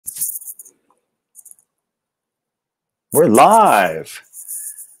We're live.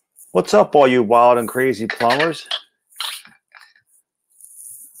 What's up, all you wild and crazy plumbers?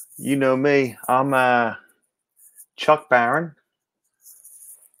 You know me. I'm Chuck Barron.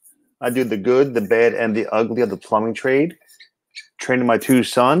 I do the good, the bad, and the ugly of the plumbing trade. Training my two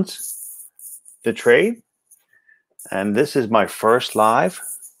sons to trade. And this is my first live.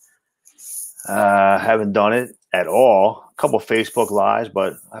 Haven't done it at all. A couple Facebook lives,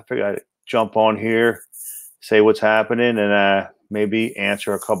 but I figured I'd jump on here, say what's happening, and maybe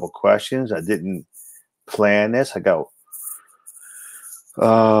answer a couple questions. I didn't plan this. I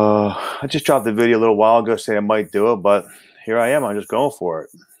just dropped the video a little while ago saying I might do it, but here I am. I'm just going for it.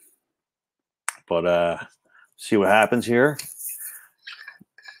 But see what happens here.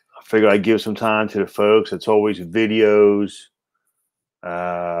 I figured I'd give some time to the folks. It's always videos.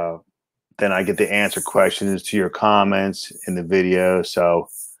 Then I get to answer questions to your comments in the video. So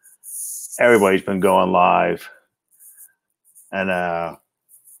everybody's been going live. And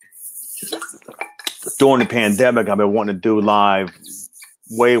during the pandemic, I've been wanting to do live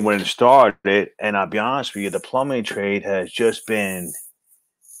way when it started. And I'll be honest with you, the plumbing trade has just been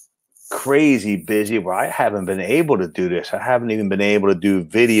crazy busy where I haven't been able to do this. I haven't even been able to do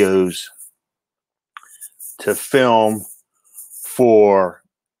videos to film for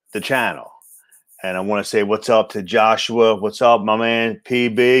the channel. And I want to say what's up to Joshua. What's up, my man?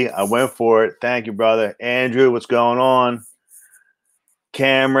 PB. I went for it. Thank you, brother. Andrew, what's going on?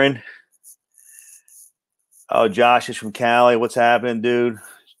 Cameron. Oh, Josh is from Cali. What's happening, dude?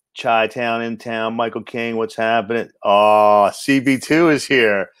 Chi-Town in town. Michael King, what's happening? Oh, CB2 is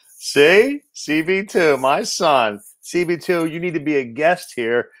here. See? CB2, my son. CB2, you need to be a guest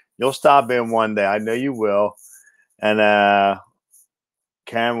here. You'll stop in one day. I know you will. And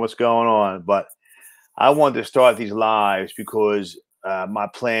Cameron, what's going on? But I wanted to start these lives because my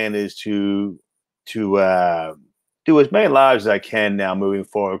plan is to do as many lives as I can now moving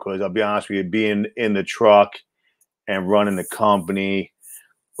forward. Because I'll be honest with you, being in the truck and running the company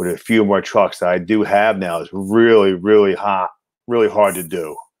with a few more trucks that I do have now is really, really hot, really hard to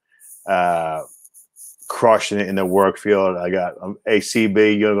do. Crushing it in the work field. I got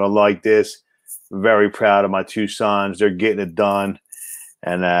ACB. You're gonna like this. Very proud of my two sons. They're getting it done,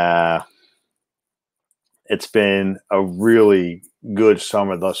 and it's been a really good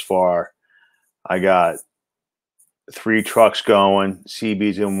summer thus far. I got 3 trucks going.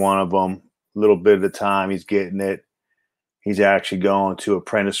 CB's in one of them. A little bit at a time, he's getting it. He's actually going to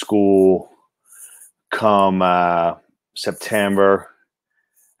apprentice school come September.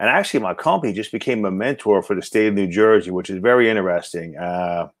 And actually, my company just became a mentor for the state of New Jersey, which is very interesting.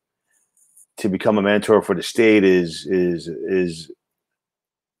 To become a mentor for the state is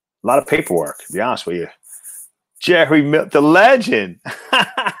a lot of paperwork, to be honest with you. Jerry, the legend.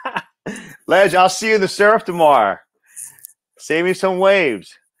 Legend, I'll see you in the surf tomorrow. Save me some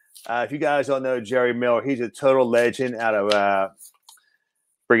waves. If you guys don't know Jerry Miller, he's a total legend out of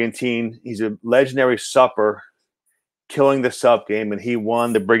Brigantine. He's a legendary supper, killing the sup game, and he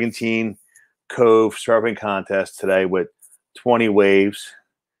won the Brigantine Cove surfing contest today with 20 waves.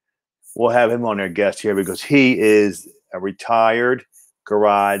 We'll have him on our guest here because he is a retired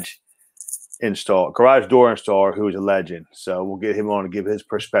garage door installer who is a legend. So we'll get him on to give his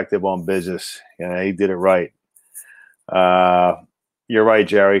perspective on business. He did it right. You're right,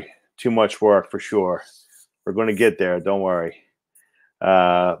 Jerry. Too much work for sure. We're going to get there. Don't worry.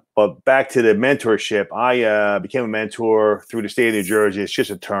 But back to the mentorship. I became a mentor through the state of New Jersey. It's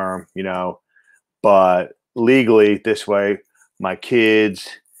just a term, but legally this way, my kids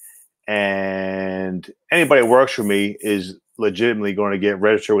and anybody that works for me is legitimately going to get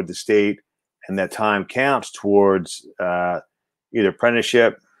registered with the state, and that time counts towards either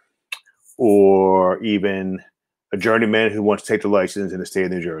apprenticeship or even a journeyman who wants to take the license in the state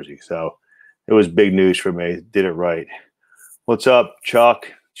of New Jersey. So it was big news for me. Did it right. What's up,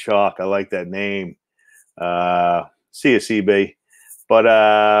 Chuck? Chuck, I like that name. See you, CB.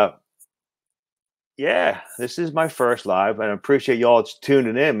 But yeah, this is my first live, and I appreciate y'all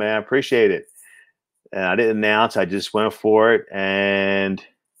tuning in, man. I appreciate it. And I didn't announce. I just went for it. And,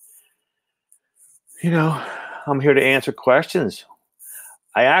 I'm here to answer questions.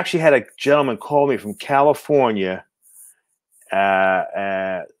 I actually had a gentleman call me from California.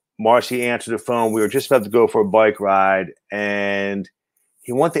 Marcy answered the phone. We were just about to go for a bike ride, and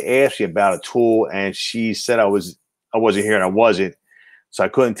he wanted to ask me about a tool, and she said I wasn't here, and I wasn't, so I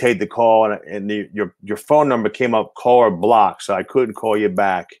couldn't take the call. And your phone number came up caller blocked, so I couldn't call you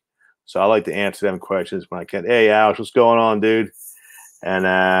back. So I like to answer them questions when I can. Hey, Alex, what's going on, dude? And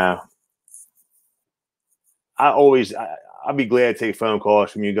I'll be glad to take phone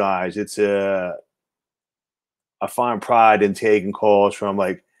calls from you guys. It's I find pride in taking calls from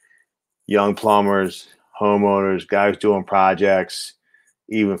like young plumbers, homeowners, guys doing projects,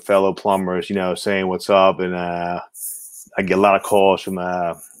 even fellow plumbers, you know, saying what's up. And I get a lot of calls from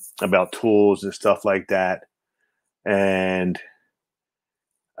about tools and stuff like that. And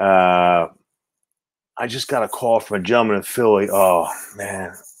I just got a call from a gentleman in Philly. Oh,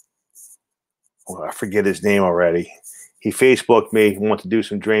 man. Well, I forget his name already. He Facebooked me. He wanted to do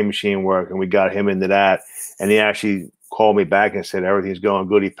some drain machine work, and we got him into that. And he actually called me back and said everything's going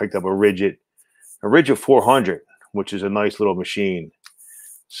good. He picked up a rigid 400, which is a nice little machine.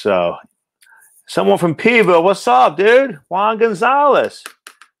 So someone from Peville, what's up, dude? Juan Gonzalez.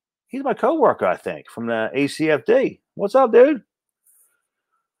 He's my coworker, I think, from the ACFD. What's up, dude?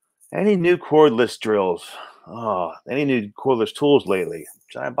 Any new cordless drills? Oh, any new cordless tools lately?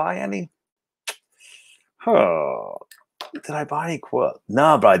 Did I buy any? Oh, did I buy any quote?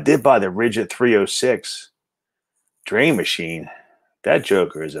 No, but I did buy the Rigid 306 drain machine. That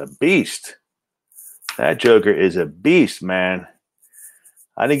joker is a beast. That joker is a beast, man.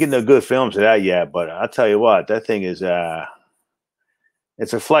 I didn't get no good films of that yet, but I'll tell you what, that thing is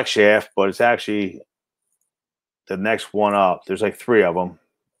it's a flex shaft, but it's actually the next one up. There's like 3 of them.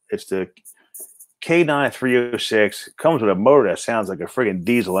 It's the K9 306. It comes with a motor that sounds like a friggin'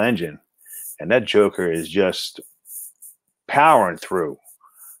 diesel engine. And that joker is just powering through.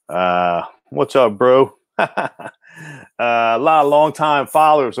 What's up, bro? A lot of long-time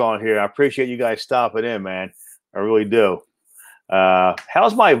followers on here. I appreciate you guys stopping in, man. I really do.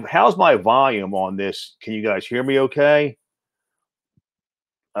 How's my volume on this? Can you guys hear me okay?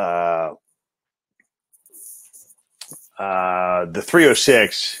 The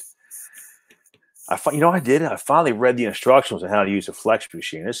 306. I finally read the instructions on how to use a flex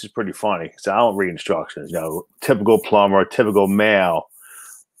machine. This is pretty funny. So I don't read instructions. You know, typical plumber, typical male.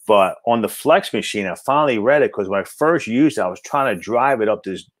 But on the flex machine, I finally read it because when I first used it, I was trying to drive it up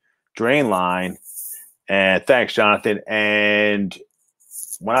this drain line. And thanks, Jonathan. And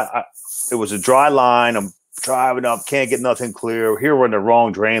when it was a dry line, I'm driving up, can't get nothing clear. Here we're in the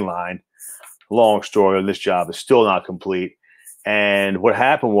wrong drain line. Long story on this job is still not complete. And what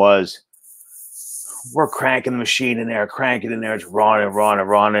happened was we're cranking the machine in there, it's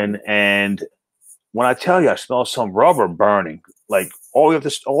running. And when I tell you, I smell some rubber burning, like all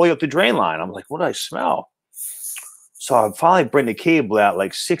the way up the drain line. I'm like, what do I smell? So I finally bring the cable out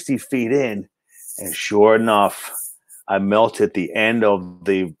like 60 feet in, and sure enough, I melted the end of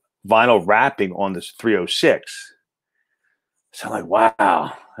the vinyl wrapping on this 306. So I'm like,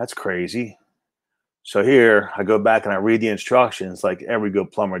 wow, that's crazy. So here I go back and I read the instructions like every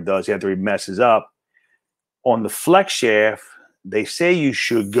good plumber does. You have to read messes up. On the flex shaft, they say you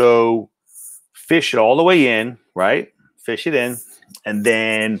should go fish it all the way in, right? Fish it in, and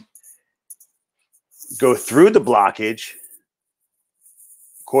then go through the blockage,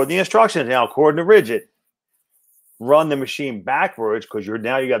 according to the instructions now, according to Rigid, run the machine backwards because you're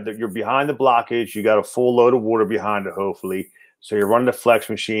behind the blockage. You got a full load of water behind it, hopefully. So you're running the flex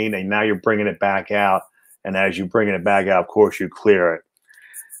machine, and now you're bringing it back out. And as you're bringing it back out, of course, you clear it.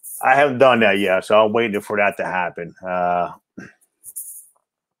 I haven't done that yet, so I'm waiting for that to happen.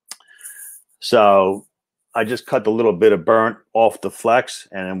 So I just cut the little bit of burnt off the flex,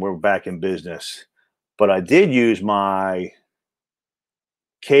 and then we're back in business. But I did use my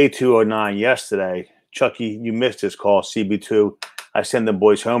K209 yesterday. Chucky, you missed this call, CB2. I sent the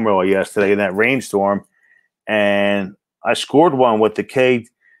boys home early yesterday in that rainstorm, and I scored one with the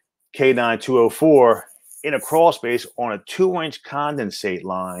K9 204 in a crawl space on a 2-inch condensate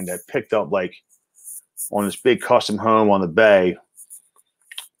line that picked up like on this big custom home on the bay.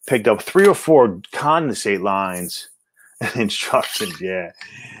 Picked up 3 or 4 condensate lines instructions, yeah.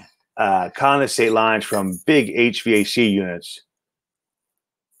 Condensate lines from big HVAC units.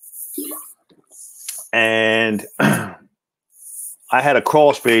 And I had a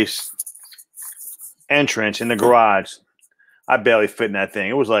crawl space entrance in the garage. I barely fit in that thing.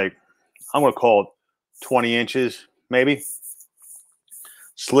 It was like, I'm going to call it 20 inches, maybe.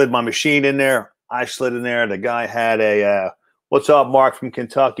 Slid my machine in there. I slid in there. The guy had a, what's up, Mark from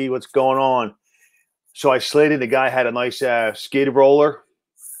Kentucky? What's going on? So I slid in. The guy had a nice skid roller.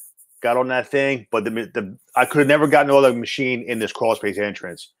 Got on that thing. But I could have never gotten all the machine in this crawl space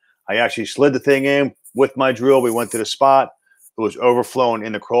entrance. I actually slid the thing in with my drill. We went to the spot. It was overflowing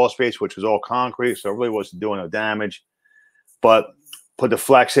in the crawl space, which was all concrete. So it really wasn't doing no damage. But put the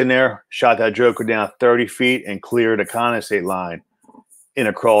flex in there, shot that joker down 30 feet, and cleared a condensate line in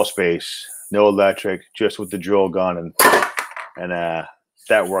a crawl space. No electric, just with the drill gun, and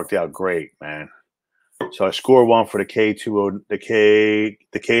that worked out great, man. So I scored one for the K9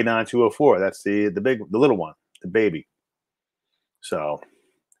 204. That's the little one. the baby. So,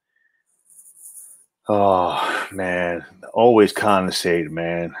 oh man, always condensate,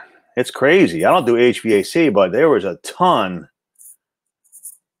 man. It's crazy. I don't do HVAC, but there was a ton.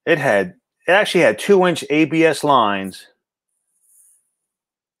 It actually had 2-inch ABS lines.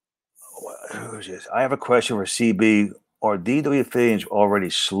 Who is this? I have a question for CB. Are DW fittings already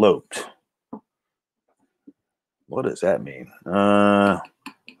sloped? What does that mean? I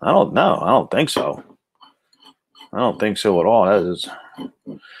don't know. I don't think so. I don't think so at all. Is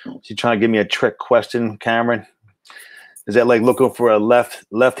he trying to give me a trick question, Cameron? Is that like looking for a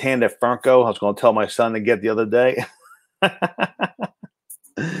left-handed Franco? I was going to tell my son to get the other day.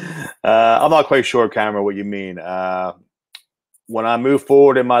 I'm not quite sure, Cameron, what you mean. When I move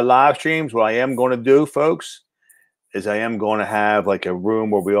forward in my live streams, what I am going to do, folks, is I am going to have like a room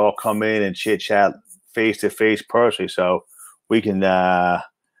where we all come in and chit chat face to face personally, so we can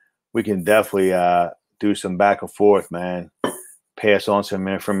definitely do some back and forth, man. Pass on some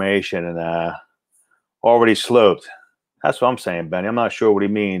information and already sloped. That's what I'm saying, Benny. I'm not sure what he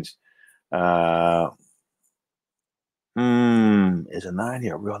means. Is a 90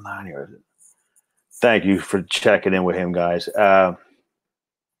 a real 90 or is it? Thank you for checking in with him, guys.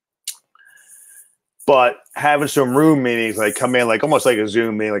 But having some room meetings, like come in, like almost like a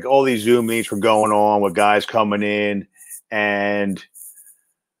Zoom meeting, like all these Zoom meetings were going on with guys coming in and,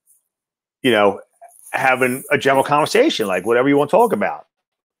 you know, having a general conversation, like whatever you want to talk about.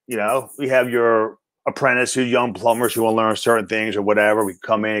 You know, we have your apprentice, who young plumbers who want to learn certain things or whatever. We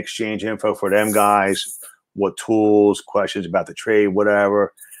come in, exchange info for them guys, what tools, questions about the trade,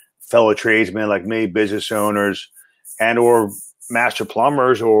 whatever. Fellow tradesmen like me, business owners, and or master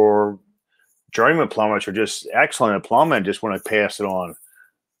plumbers or journeyman plumbers are just excellent at plumbing. Just want to pass it on.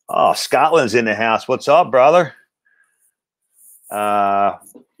 Oh, Scotland's in the house. What's up, brother?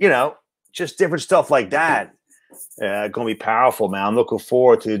 You know, just different stuff like that. Going to be powerful, man. I'm looking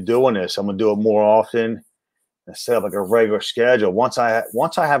forward to doing this. I'm going to do it more often and set up like a regular schedule. Once I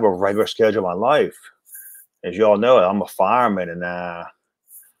have a regular schedule in my life, as you all know, I'm a fireman, and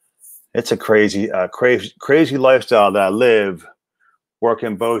it's a crazy lifestyle that I live,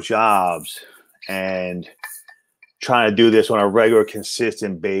 working both jobs and trying to do this on a regular,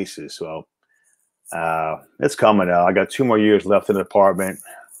 consistent basis. So it's coming out. I got 2 more years left in the department,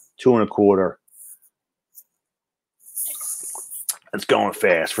 2 1/4. It's going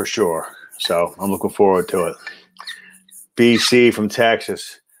fast for sure. So I'm looking forward to it. BC from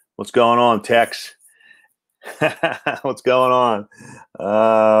Texas. What's going on, Tex? What's going on?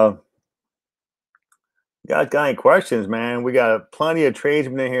 Got any questions, man? We got plenty of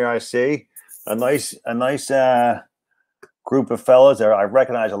tradesmen in here. I see a nice group of fellas there. I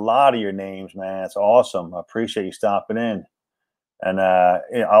recognize a lot of your names, man. It's awesome. I appreciate you stopping in. And I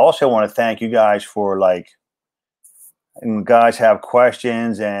also want to thank you guys for and guys have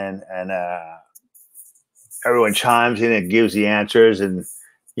questions and everyone chimes in and gives the answers, and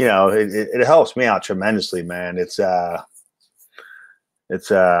you know it helps me out tremendously, man. It's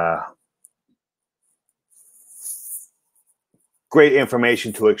great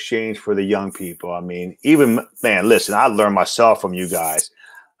information to exchange for the young people. I mean, even, man, listen, I learned myself from you guys.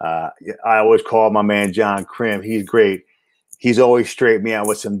 I always call my man John Krim. He's great. He's always straightened me out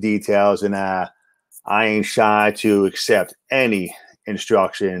with some details, and I ain't shy to accept any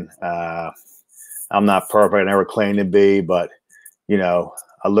instruction. I'm not perfect. I never claim to be, but, you know,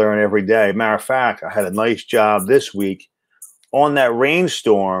 I learn every day. Matter of fact, I had a nice job this week on that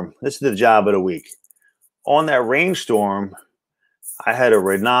rainstorm. This is the job of the week. On that rainstorm, I had a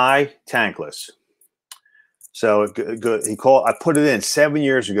Renai tankless. So good. I put it in 7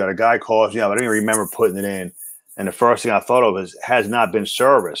 years ago. A guy calls me up. I don't even remember putting it in. And the first thing I thought of is has not been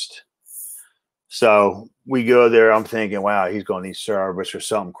serviced. So we go there. I'm thinking, wow, he's going to need service or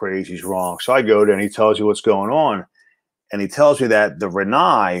something crazy's wrong. So I go there and he tells you what's going on. And he tells me that the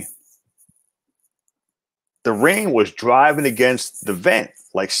Renai, the rain was driving against the vent,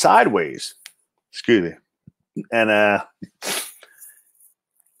 like sideways. Excuse me. And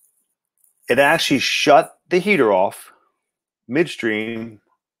it actually shut the heater off midstream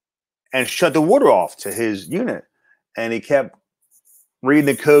and shut the water off to his unit. And he kept reading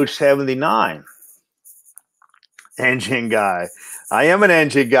the code 79. Engine guy. I am an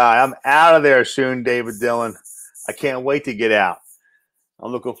engine guy. I'm out of there soon, David Dillon. I can't wait to get out.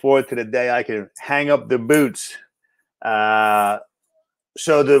 I'm looking forward to the day I can hang up the boots. So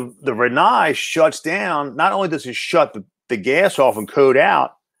the Renai shuts down. Not only does it shut the gas off and code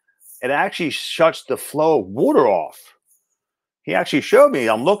out, it actually shuts the flow of water off. He actually showed me.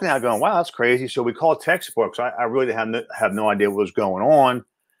 I'm looking at it going, wow, that's crazy. So we called tech support because I really have no idea what was going on.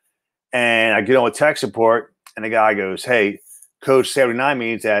 And I get on with tech support, And the guy goes, hey, code 79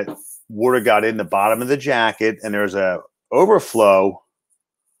 means that water got in the bottom of the jacket and there's a overflow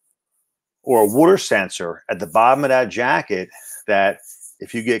or a water sensor at the bottom of that jacket that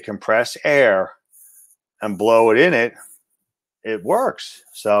if you get compressed air and blow it in it, it works.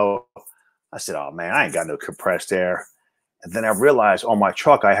 So I said, oh man, I ain't got no compressed air. And then I realized on my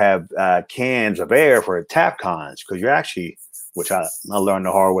truck, I have cans of air for tap cons because you're actually, which I learned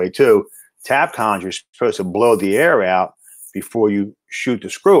the hard way too, tap cons, you're supposed to blow the air out before you shoot the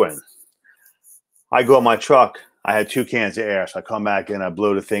screw in. I go in my truck, I had 2 cans of air. So I come back in, I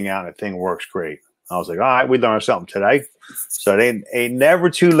blow the thing out and the thing works great. I was like, all right, we learned something today. So it ain't never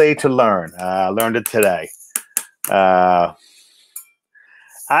too late to learn. I learned it today. Yo,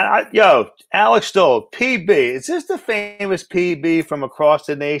 Alex Stoll, PB. Is this the famous PB from across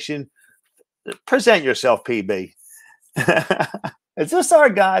the nation? Present yourself, PB. Is this our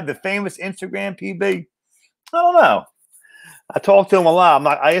guy, the famous Instagram PB? I don't know. I talked to him a lot.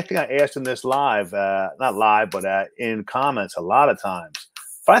 I think I asked him this live, not live, but in comments a lot of times.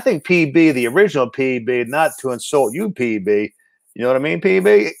 But I think PB, the original PB, not to insult you, PB, you know what I mean,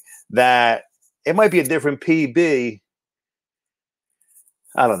 PB? That it might be a different PB.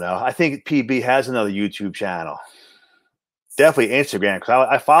 I don't know. I think PB has another YouTube channel. Definitely Instagram because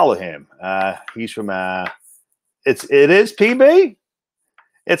I follow him. He's from it is PB.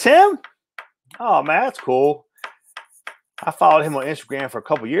 It's him. Oh man, that's cool. I followed him on Instagram for a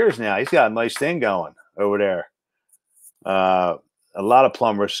couple years now. He's got a nice thing going over there. A lot of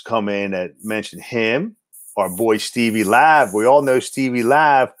plumbers come in that mention him. Our boy Stevie Lav. We all know Stevie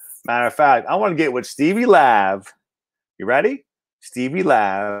Lav. Matter of fact, I want to get with Stevie Lav. You ready? Stevie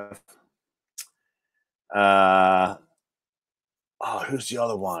Lav. Oh, who's the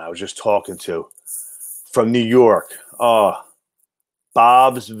other one I was just talking to? From New York. Oh,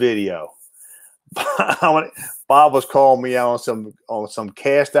 Bob's video. Bob was calling me out on some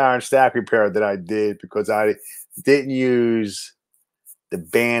cast iron stack repair that I did because I didn't use the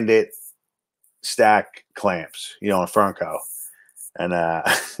Bandit stack clamps, you know, on Fernco. And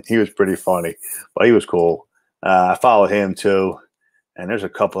he was pretty funny, but he was cool. I follow him too. And there's a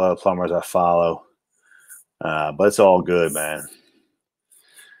couple other plumbers I follow. But it's all good, man.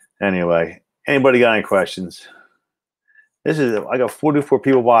 Anyway, anybody got any questions? I got 44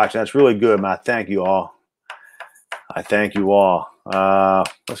 people watching. That's really good, man. I thank you all. I thank you all.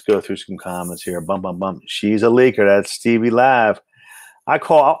 Let's go through some comments here. Bum, bum, bum. She's a leaker. That's Stevie Lav. I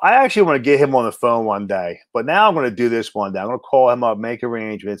actually want to get him on the phone one day, but now I'm going to do this one day. I'm going to call him up, make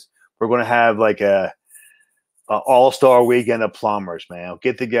arrangements. We're going to have like a all-star weekend of plumbers, man. We'll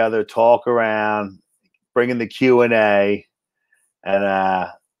get together, talk around, bring in the Q&A. And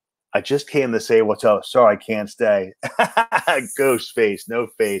I just came to say what's up. Sorry, I can't stay. Ghost face, no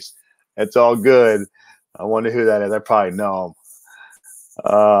face. It's all good. I wonder who that is. I probably know him.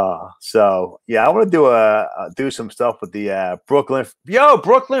 So yeah, I want to do some stuff with the Brooklyn. Yo,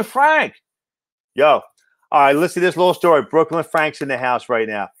 Brooklyn Frank. Yo, all right. Listen to this little story. Brooklyn Frank's in the house right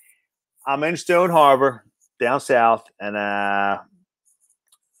now. I'm in Stone Harbor, down south, and I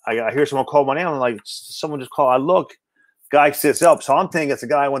hear someone call my name. I'm like, someone just called. I look, guy sits up, so I'm thinking it's a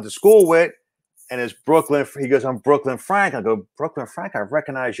guy I went to school with, and it's Brooklyn. He goes, I'm Brooklyn Frank. I go, Brooklyn Frank. I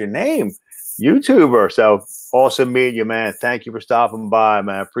recognize your name. YouTuber. So awesome meeting you, man. Thank you for stopping by,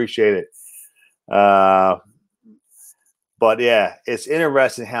 man. Appreciate it. But yeah, it's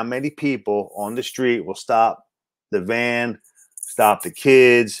interesting how many people on the street will stop the van, stop the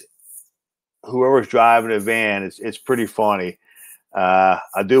kids, whoever's driving the van. It's pretty funny.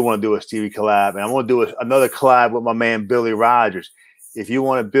 I do want to do a Stevie collab, and I want to do another collab with my man Billy Rogers. If you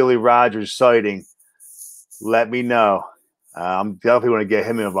want a Billy Rogers sighting, let me know. I'm definitely going to get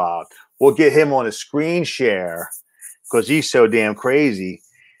him involved. We'll get him on a screen share because he's so damn crazy.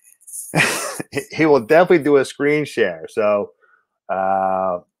 He will definitely do a screen share. So,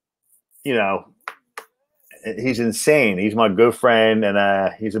 you know, he's insane. He's my good friend,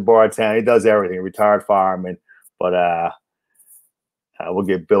 and he's a bartender. He does everything. A retired fireman. But we'll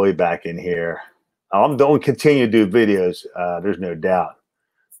get Billy back in here. I'm going to continue to do videos. There's no doubt.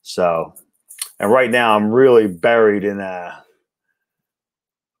 So, and right now I'm really buried in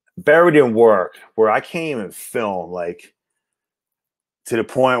work where I can't even film, like, to the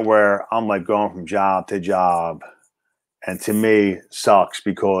point where I'm like going from job to job, and to me sucks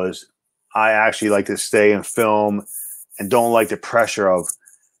because I actually like to stay and film and don't like the pressure of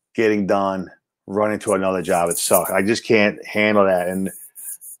getting done, running to another job. It sucks. I just can't handle that. And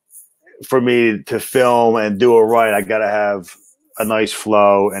for me to film and do it right, I got to have a nice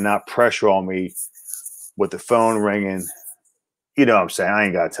flow and not pressure on me with the phone ringing. You know what I'm saying? I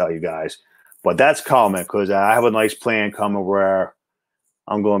ain't got to tell you guys. But that's coming because I have a nice plan coming where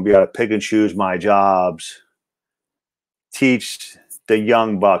I'm going to be able to pick and choose my jobs, teach the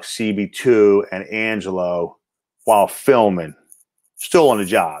young bucks CB2 and Angelo while filming, still on the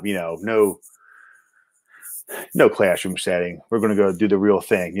job, you know, no classroom setting. We're going to go do the real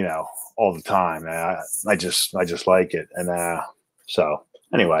thing, you know, all the time. I just like it. And so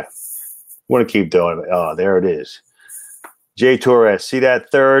anyway, we're going to keep doing it. Oh, there it is. Jay Torres, see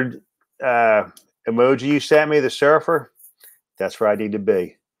that third emoji you sent me, the surfer? That's where I need to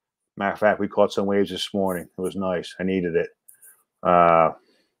be. Matter of fact, we caught some waves this morning. It was nice. I needed it. I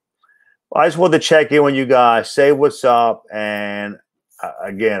just wanted to check in with you guys, say what's up, and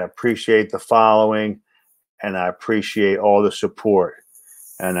again, appreciate the following, and I appreciate all the support.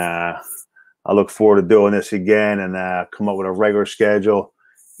 And I look forward to doing this again and come up with a regular schedule,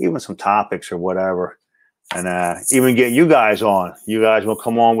 even some topics or whatever. And even get you guys on. You guys will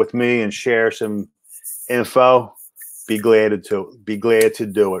come on with me and share some info. Be glad to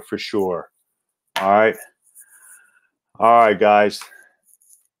do it for sure. All right. All right, guys.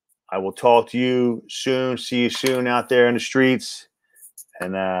 I will talk to you soon. See you soon out there in the streets.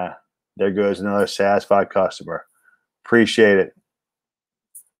 And there goes another satisfied customer. Appreciate it.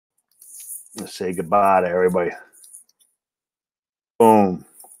 Let's say goodbye to everybody. Boom.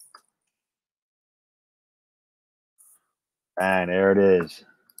 And there it is.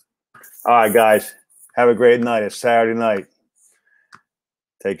 All right, guys. Have a great night. It's Saturday night.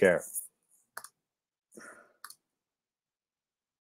 Take care.